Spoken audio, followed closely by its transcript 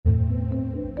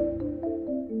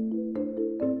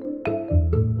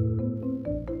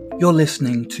You're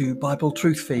listening to Bible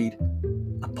Truth Feed,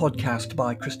 a podcast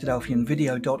by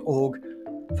Christadelphianvideo.org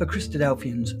for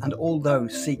Christadelphians and all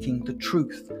those seeking the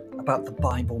truth about the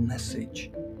Bible message.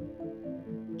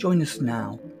 Join us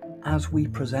now as we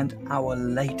present our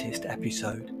latest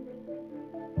episode.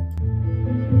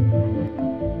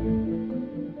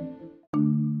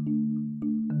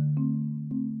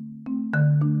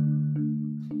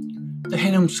 The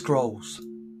Hinnom Scrolls,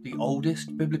 the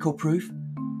oldest biblical proof.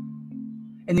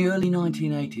 In the early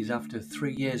 1980s, after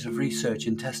 3 years of research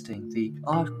and testing, the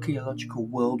archaeological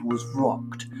world was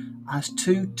rocked as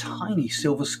two tiny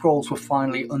silver scrolls were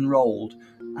finally unrolled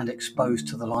and exposed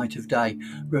to the light of day,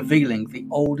 revealing the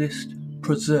oldest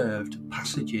preserved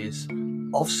passages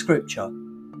of Scripture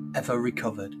ever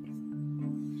recovered.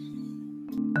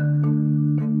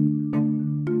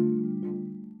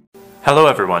 Hello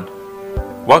everyone.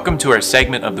 Welcome to our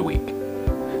segment of the week.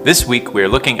 This week we are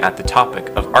looking at the topic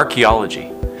of archaeology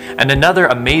and another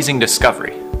amazing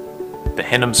discovery, the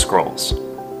Hinnom Scrolls.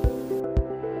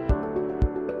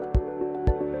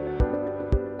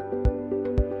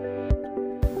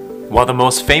 While the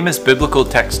most famous biblical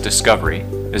text discovery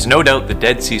is no doubt the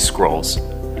Dead Sea Scrolls,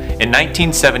 in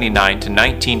 1979 to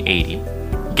 1980,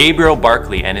 Gabriel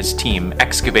Barclay and his team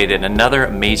excavated another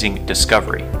amazing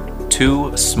discovery,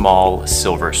 two small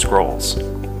silver scrolls.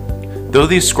 Though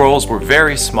these scrolls were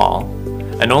very small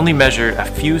and only measured a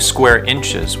few square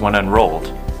inches when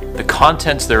unrolled, the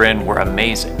contents therein were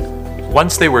amazing.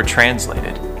 Once they were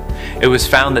translated, it was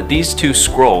found that these two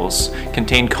scrolls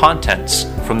contained contents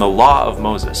from the Law of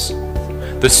Moses.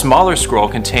 The smaller scroll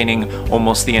containing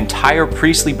almost the entire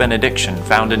priestly benediction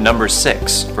found in Numbers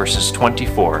 6, verses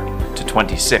 24 to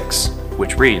 26,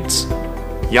 which reads,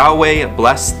 "Yahweh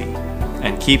bless thee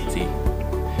and keep thee.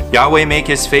 Yahweh make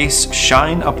his face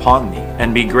shine upon thee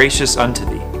and be gracious unto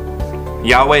thee.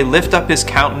 Yahweh lift up his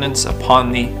countenance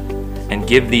upon thee and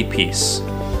give thee peace."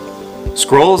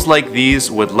 Scrolls like these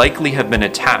would likely have been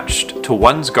attached to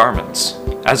one's garments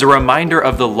as a reminder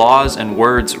of the laws and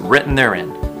words written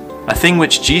therein, a thing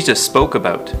which Jesus spoke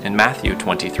about in Matthew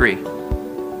 23.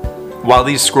 While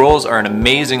these scrolls are an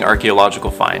amazing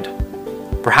archaeological find,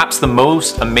 perhaps the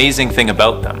most amazing thing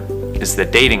about them is the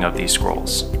dating of these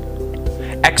scrolls.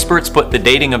 Experts put the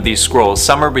dating of these scrolls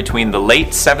somewhere between the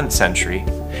late 7th century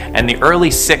and the early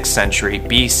 6th century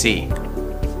BC.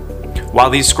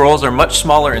 While these scrolls are much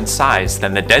smaller in size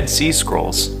than the Dead Sea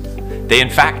Scrolls, they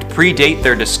in fact predate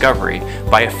their discovery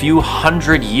by a few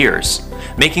hundred years,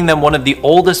 making them one of the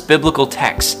oldest biblical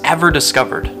texts ever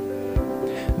discovered.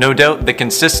 No doubt the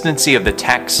consistency of the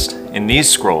text in these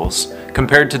scrolls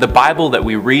compared to the Bible that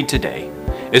we read today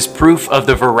is proof of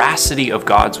the veracity of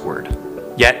God's Word.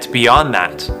 Yet beyond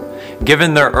that,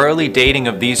 given their early dating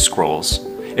of these scrolls,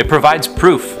 it provides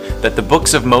proof that the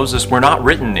books of Moses were not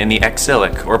written in the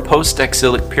exilic or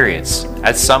post-exilic periods,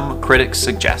 as some critics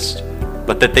suggest,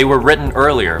 but that they were written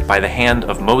earlier by the hand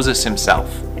of Moses himself.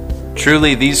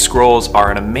 Truly, these scrolls are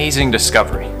an amazing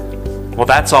discovery. Well,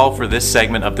 that's all for this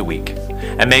segment of the week,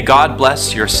 and may God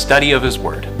bless your study of His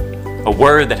Word, a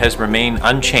Word that has remained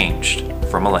unchanged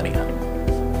for millennia.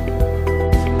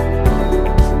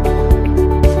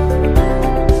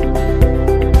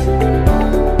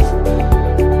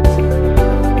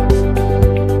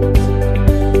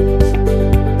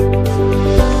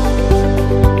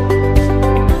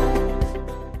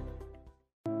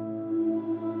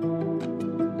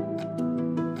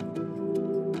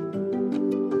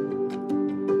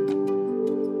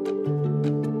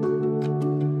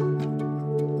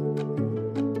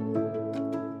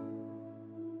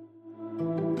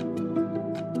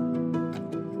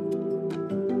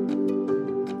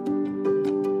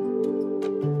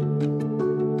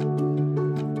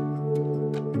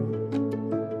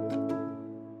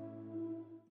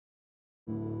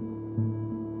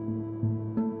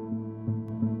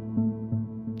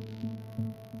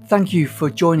 Thank you for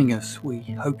joining us. We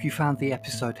hope you found the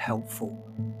episode helpful.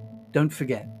 Don't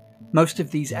forget, most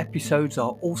of these episodes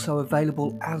are also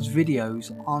available as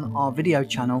videos on our video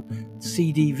channel,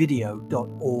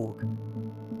 cdvideo.org.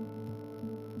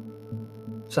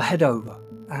 So head over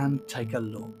and take a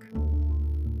look.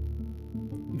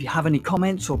 If you have any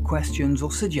comments or questions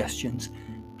or suggestions,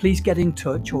 please get in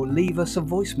touch or leave us a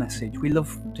voice message. We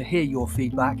love to hear your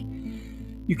feedback.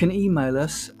 You can email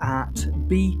us at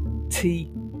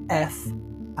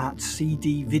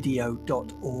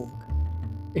btf@cdvideo.org.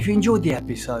 If you enjoyed the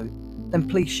episode, then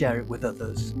please share it with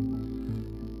others.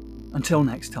 Until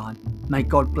next time, may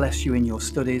God bless you in your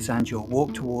studies and your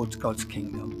walk towards God's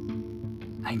kingdom.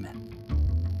 Amen.